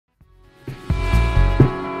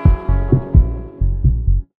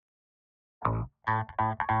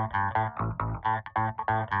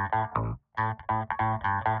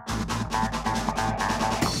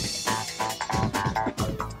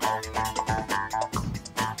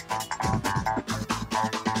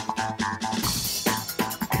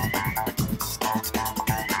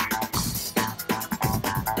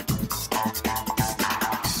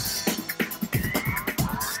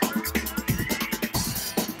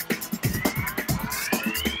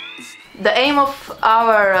The aim of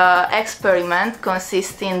our experiment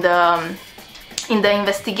consists in the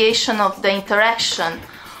investigation of the interaction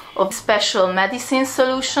of special medicine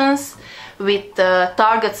solutions with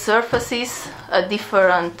target surfaces at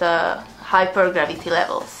different hypergravity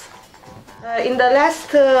levels. In the last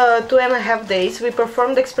 2.5 days we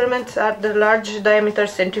performed experiments at the large diameter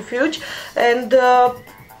centrifuge, and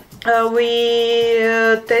we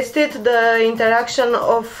tested the interaction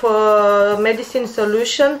of medicine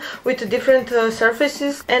solution with different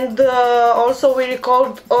surfaces, and also we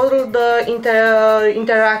recorded all the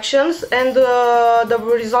interactions, and the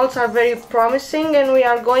results are very promising, and we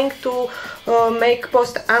are going to make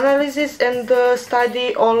post-analysis and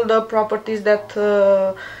study all the properties that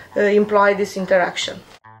imply this interaction.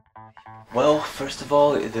 Well, first of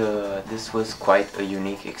all, this was quite a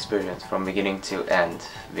unique experience from beginning to end,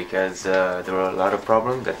 because there were a lot of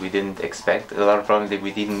problems that we didn't expect, a lot of problems that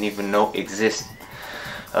we didn't even know exist.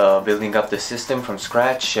 Building up the system from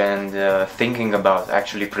scratch and thinking about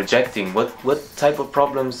actually projecting what type of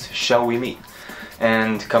problems shall we meet.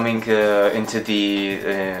 And coming into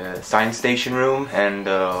the science station room and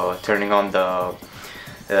turning on the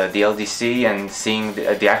LDC and seeing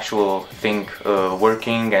the actual thing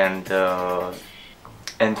working and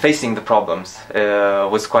facing the problems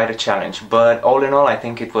was quite a challenge. But all in all, I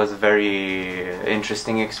think it was a very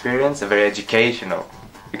interesting experience, a very educational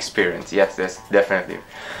experience. Yes, that's definitely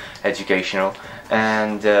educational,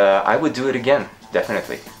 and I would do it again,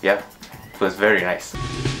 definitely. Yeah, it was very nice.